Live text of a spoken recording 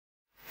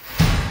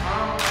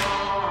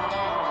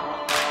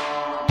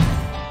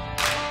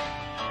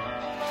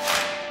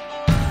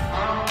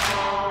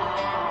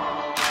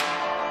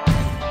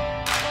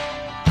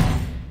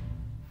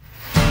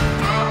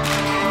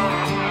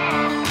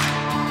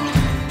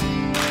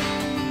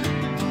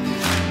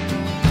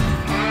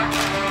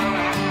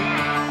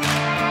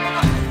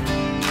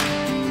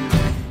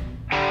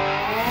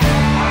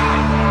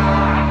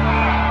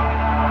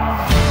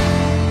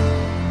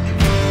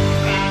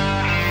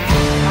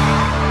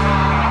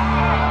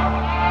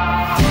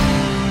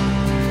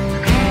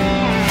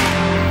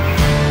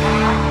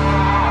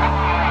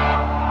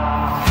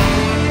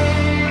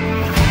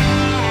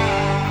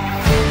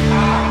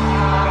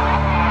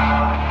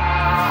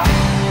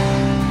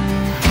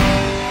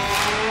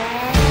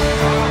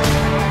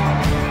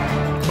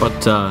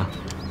What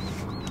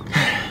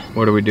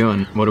are we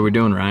doing? What are we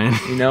doing, Ryan?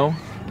 You know,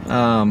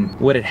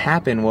 what had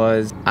happened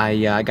was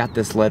I got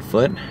this lead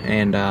foot,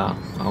 and I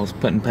was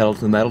putting pedal to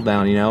the metal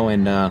down, you know,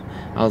 and I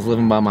was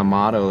living by my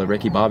motto that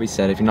Ricky Bobby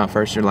said, if you're not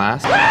first, you're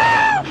last.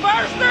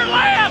 First or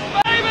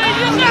last, baby,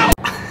 you know.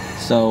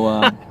 So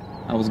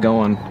I was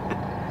going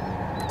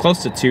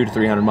close to 200 to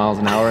 300 miles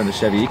an hour in the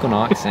Chevy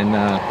Equinox, and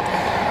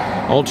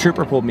old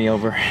Trooper pulled me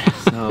over.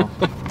 So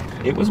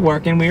it was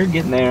working, we were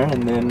getting there,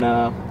 and then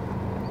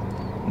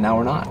now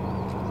we're not.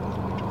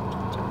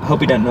 I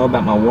hope he doesn't know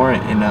about my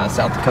warrant in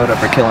South Dakota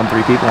for killing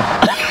 3 people.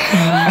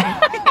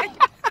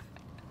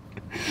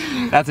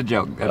 That's a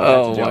joke. That's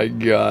oh a joke. My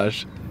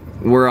gosh.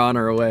 We're on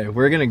our way.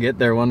 We're gonna get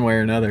there one way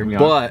or another.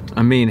 But,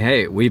 I mean,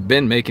 hey, we've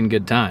been making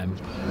good time.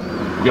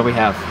 Yeah, we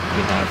have.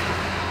 We have.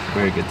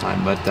 Very good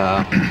time. But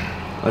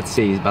let's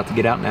see, he's about to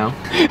get out now.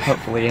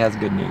 Hopefully he has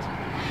good news.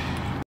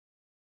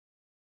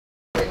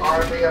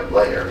 RME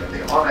later in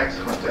the Onyx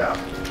Hotel.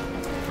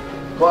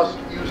 Plus,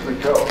 use the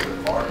code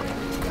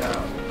RME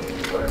now.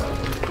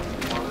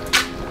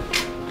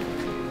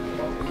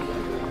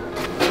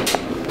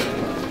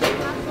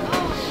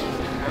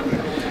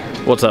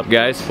 What's up,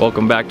 guys?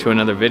 Welcome back to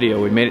another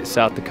video. We made it to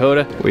South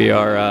Dakota. We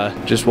are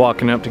just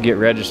walking up to get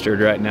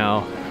registered right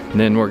now. And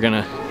then we're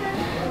gonna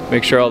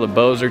make sure all the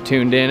bows are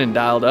tuned in and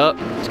dialed up.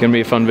 It's gonna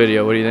be a fun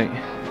video. What do you think?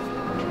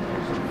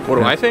 What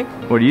do I think?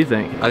 What do you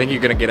think? I think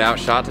you're gonna get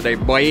outshot today,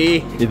 boy.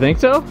 You think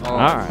so? Oh, all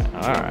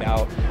right.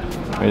 Out.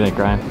 What do you think,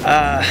 Ryan?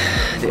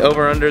 The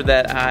over-under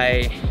that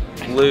I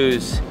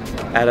lose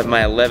out of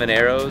my 11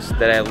 arrows,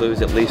 that I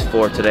lose at least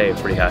 4 today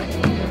is pretty high.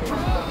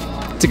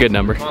 It's a good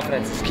number.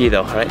 Confidence is key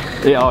though, right?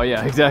 Yeah, oh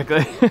yeah,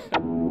 exactly.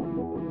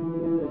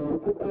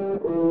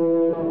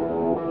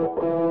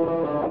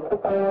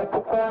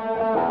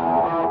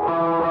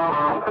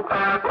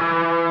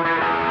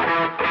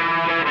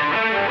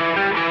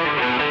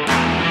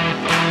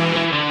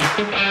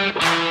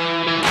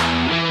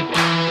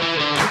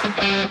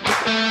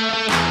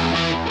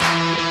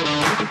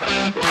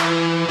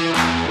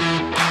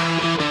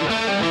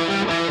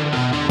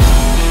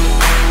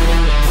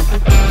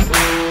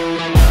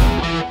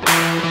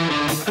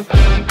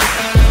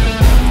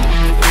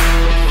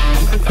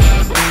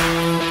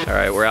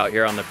 We're out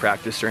here on the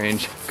practice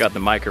range. Got the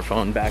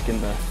microphone back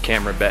in the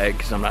camera bag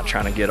because I'm not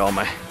trying to get all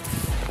my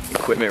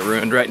equipment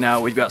ruined right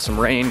now. We've got some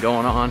rain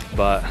going on,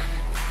 but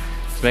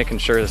just making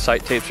sure the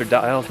sight tapes are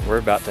dialed. We're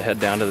about to head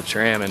down to the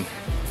tram and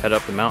head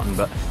up the mountain,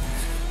 but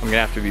I'm gonna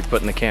have to be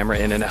putting the camera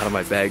in and out of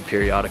my bag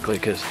periodically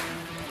because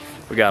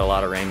we got a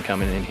lot of rain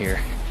coming in here.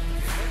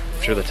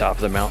 I'm sure the top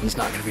of the mountain's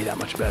not gonna be that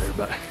much better,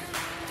 but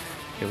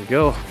here we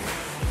go.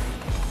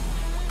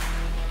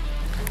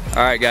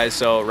 All right, guys,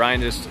 so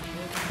Ryan just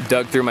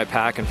dug through my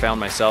pack and found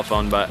my cell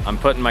phone, but I'm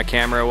putting my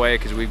camera away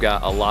because we've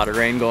got a lot of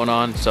rain going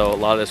on, so a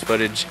lot of this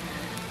footage,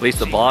 at least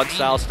the vlog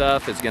style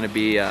stuff, is going to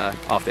be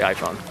off the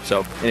iPhone.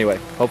 So anyway,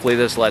 hopefully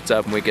this lets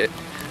up and we get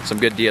some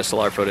good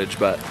DSLR footage,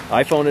 but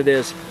iPhone it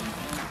is.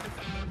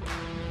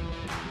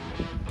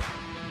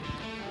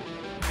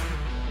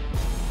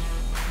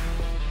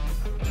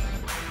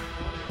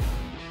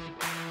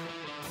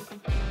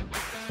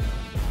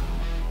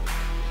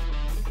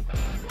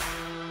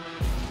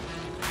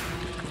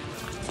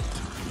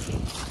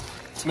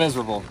 It's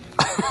miserable.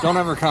 Don't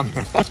ever come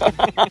here.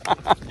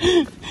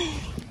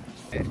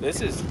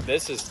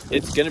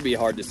 It's gonna be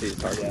hard to see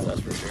the target, that's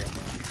for sure.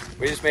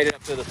 We just made it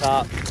up to the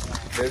top.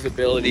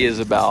 Visibility is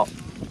about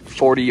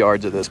 40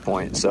 yards at this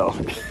point, so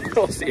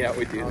we'll see how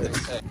we do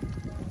this.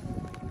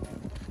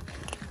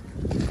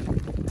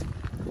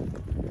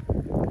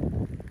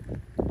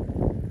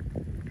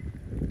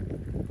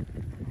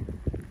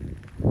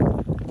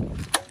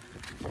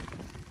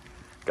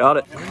 Got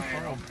it.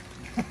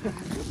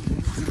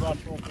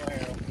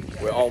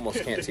 We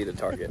almost can't see the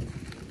target.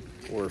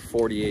 We're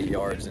 48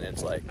 yards and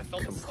it's like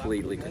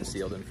completely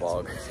concealed in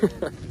fog.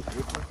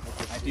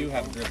 I do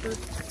have a gripper.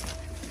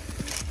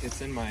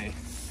 It's in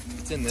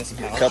this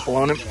pouch. A couple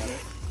on him.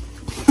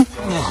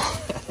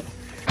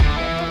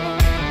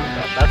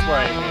 That's where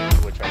I aim,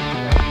 which I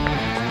do.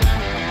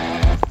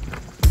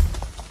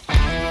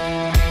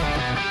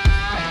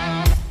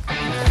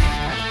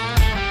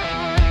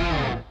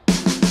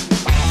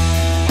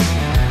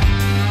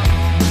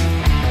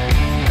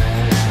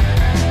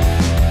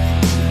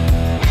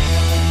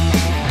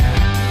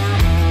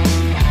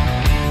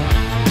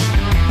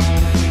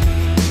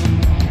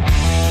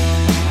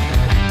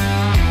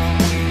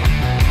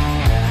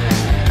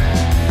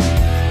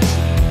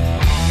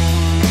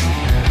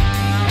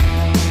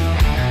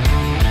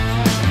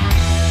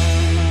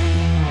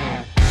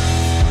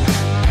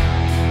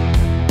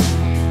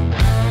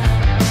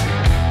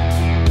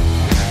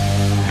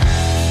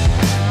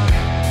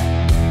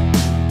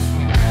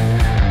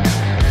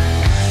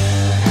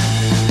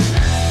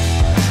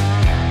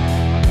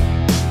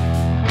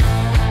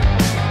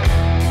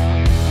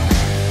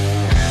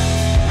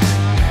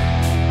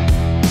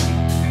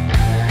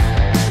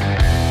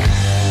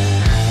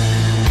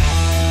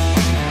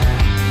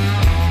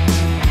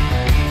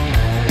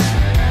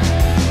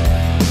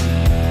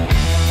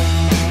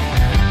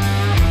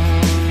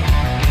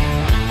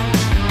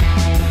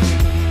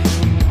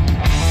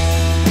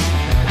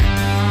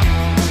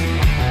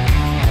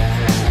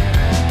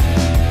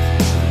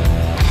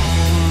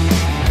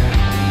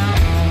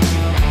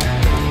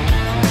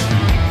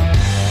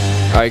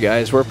 right,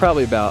 guys, we're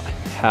probably about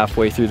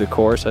halfway through the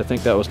course. I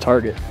think that was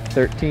target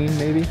 13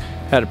 maybe.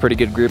 Had a pretty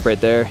good group right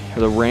there.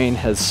 The rain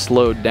has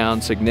slowed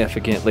down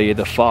significantly.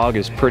 The fog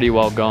is pretty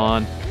well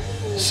gone.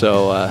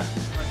 So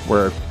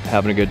we're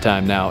having a good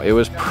time now. It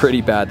was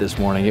pretty bad this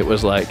morning. It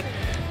was like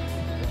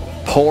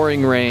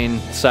pouring rain,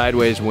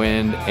 sideways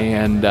wind,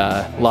 and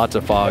lots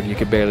of fog. You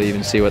could barely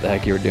even see what the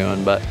heck you were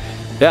doing. But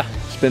yeah,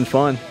 it's been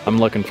fun. I'm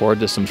looking forward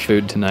to some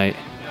food tonight.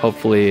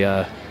 Hopefully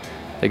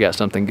they got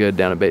something good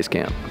down at base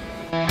camp.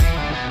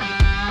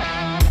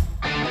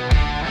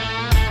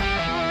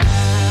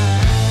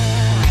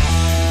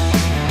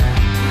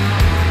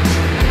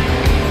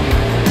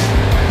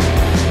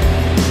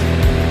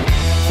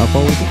 How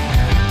far was it?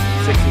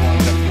 61.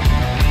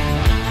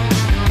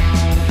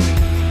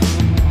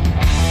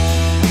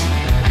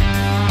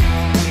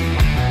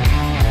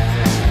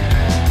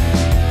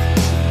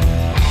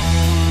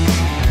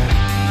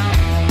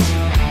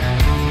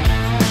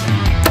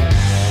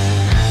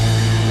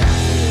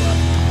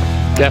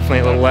 Definitely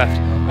a little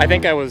left. I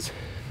think I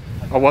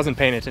wasn't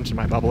paying attention to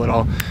my bubble at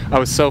all. I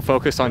was so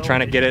focused on trying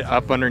to get it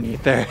up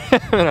underneath there.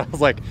 And I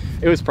was like,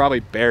 it was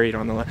probably buried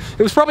on the left.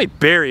 It was probably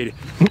buried.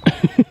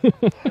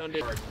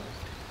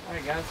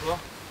 Alright guys, well,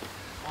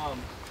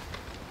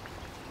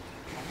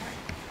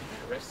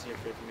 the rest of your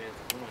 50 minutes,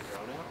 I put my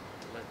drone out.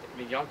 I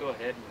mean, y'all go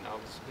ahead and I'll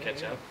just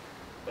catch up.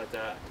 But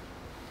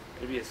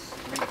it'll be a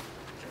sweet drone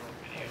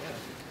video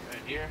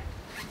right here.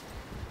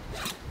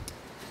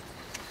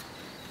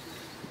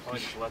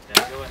 Probably just let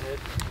that go ahead.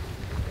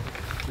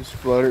 Just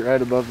float it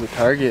right above the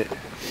target.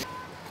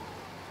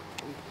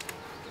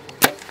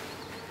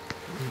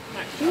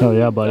 Oh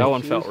yeah, buddy. That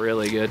one felt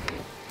really good.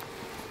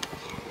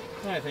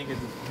 I think it's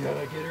did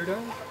I get her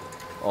done?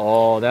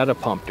 Oh, that a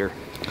pumped her.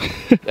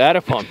 That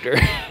a pumped her.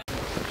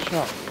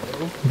 Shot,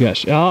 bro. You got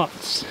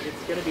shots.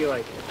 It's gonna be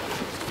like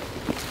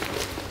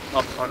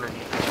up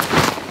underneath.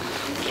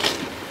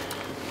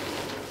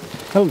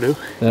 That'll do.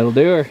 That'll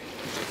do her.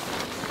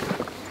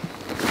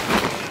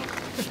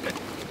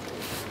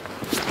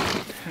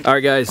 All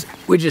right, guys,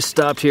 we just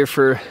stopped here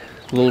for a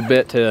little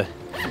bit to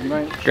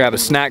grab a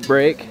snack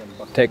break,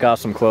 take off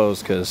some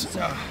clothes, because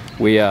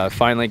we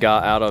finally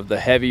got out of the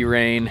heavy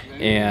rain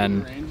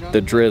and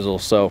the drizzle.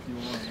 So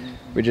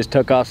we just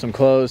took off some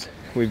clothes.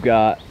 We've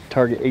got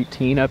target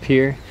 18 up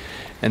here,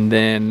 and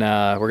then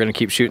we're gonna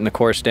keep shooting the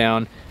course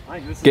down,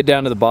 get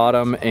down to the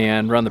bottom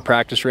and run the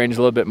practice range a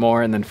little bit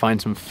more, and then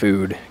find some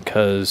food,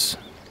 because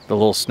the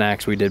little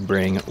snacks we did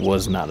bring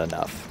was not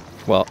enough.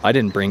 Well, I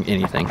didn't bring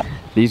anything.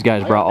 These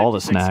guys brought all the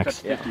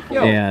snacks.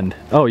 Yo, and,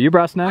 oh, you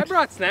brought snacks? I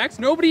brought snacks.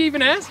 Nobody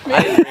even asked me.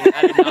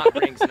 I did not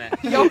bring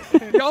snacks.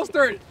 Y'all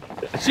start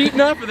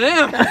cheating off of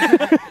them.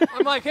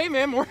 I'm like, hey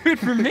man, more food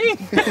for me.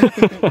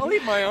 I'll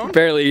eat my own.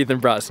 Apparently Ethan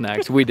brought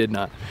snacks. We did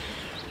not.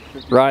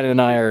 Ryan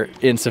and I are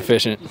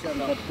insufficient.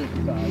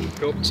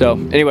 So,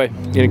 anyway,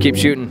 gonna keep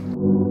shooting.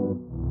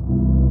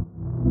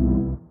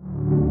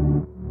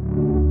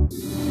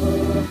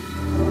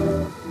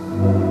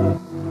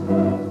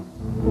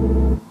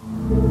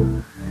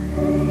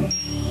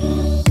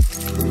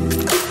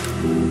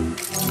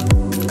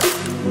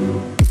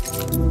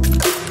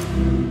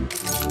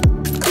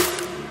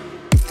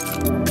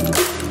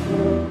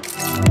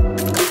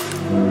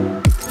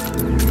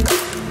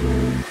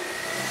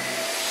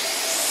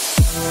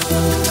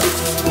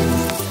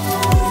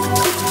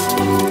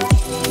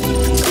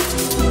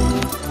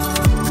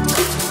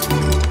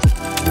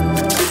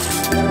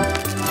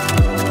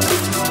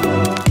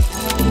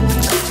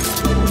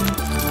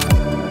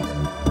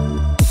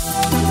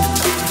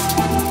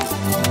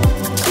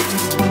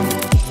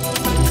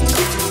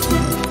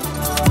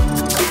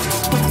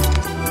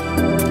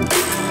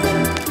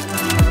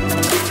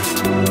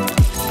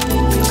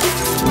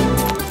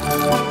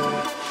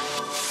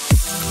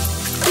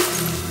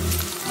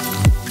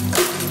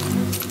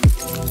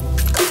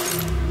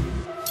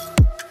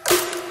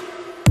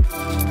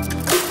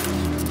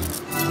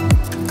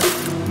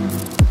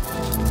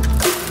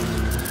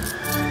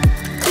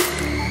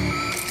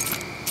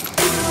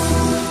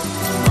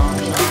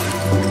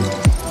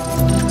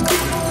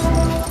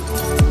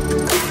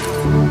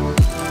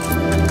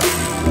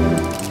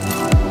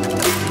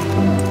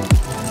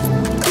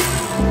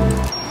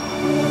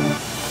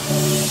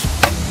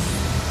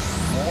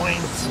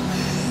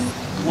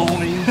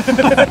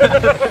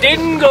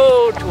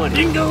 Dingo 20.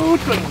 Dingo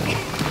 20.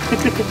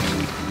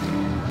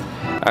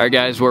 All right,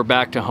 guys, we're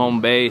back to home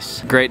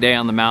base. Great day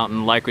on the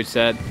mountain. Like we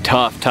said,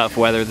 tough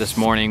weather this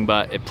morning,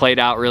 but it played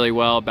out really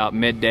well about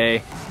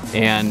midday,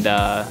 and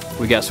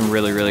we got some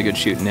really good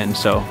shooting in,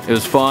 so it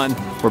was fun.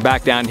 We're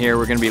back down here.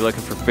 We're gonna be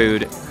looking for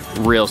food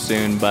real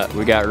soon, but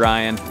we got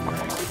Ryan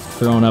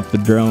throwing up the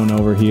drone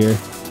over here.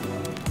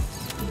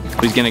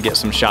 He's gonna get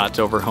some shots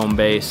over home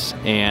base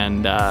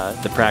and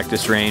the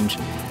practice range.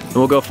 And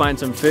we'll go find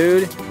some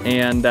food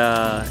and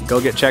go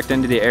get checked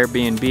into the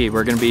Airbnb.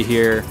 We're gonna be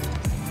here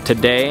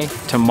today,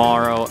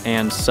 tomorrow,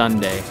 and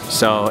Sunday.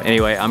 So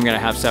anyway, I'm gonna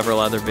have several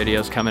other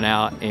videos coming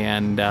out,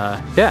 and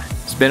yeah,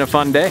 it's been a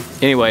fun day.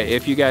 Anyway,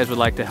 if you guys would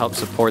like to help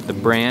support the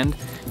brand,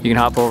 you can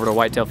hop over to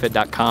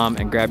whitetailfit.com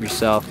and grab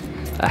yourself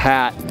a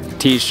hat,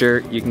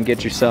 t-shirt. You can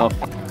get yourself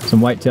some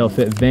Whitetail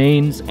Fit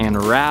veins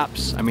and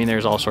wraps. I mean,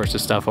 there's all sorts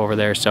of stuff over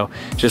there. So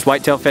just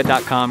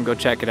whitetailfit.com, go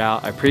check it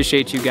out. I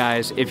appreciate you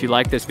guys. If you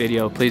like this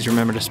video, please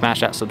remember to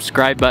smash that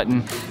subscribe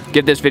button,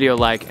 give this video a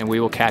like, and we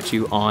will catch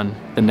you on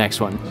the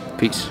next one.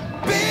 Peace.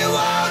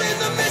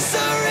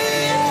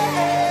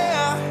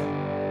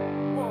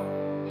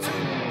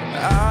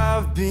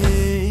 I've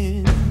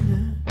been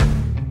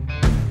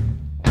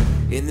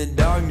in the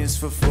darkness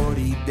for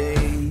 40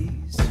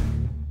 days.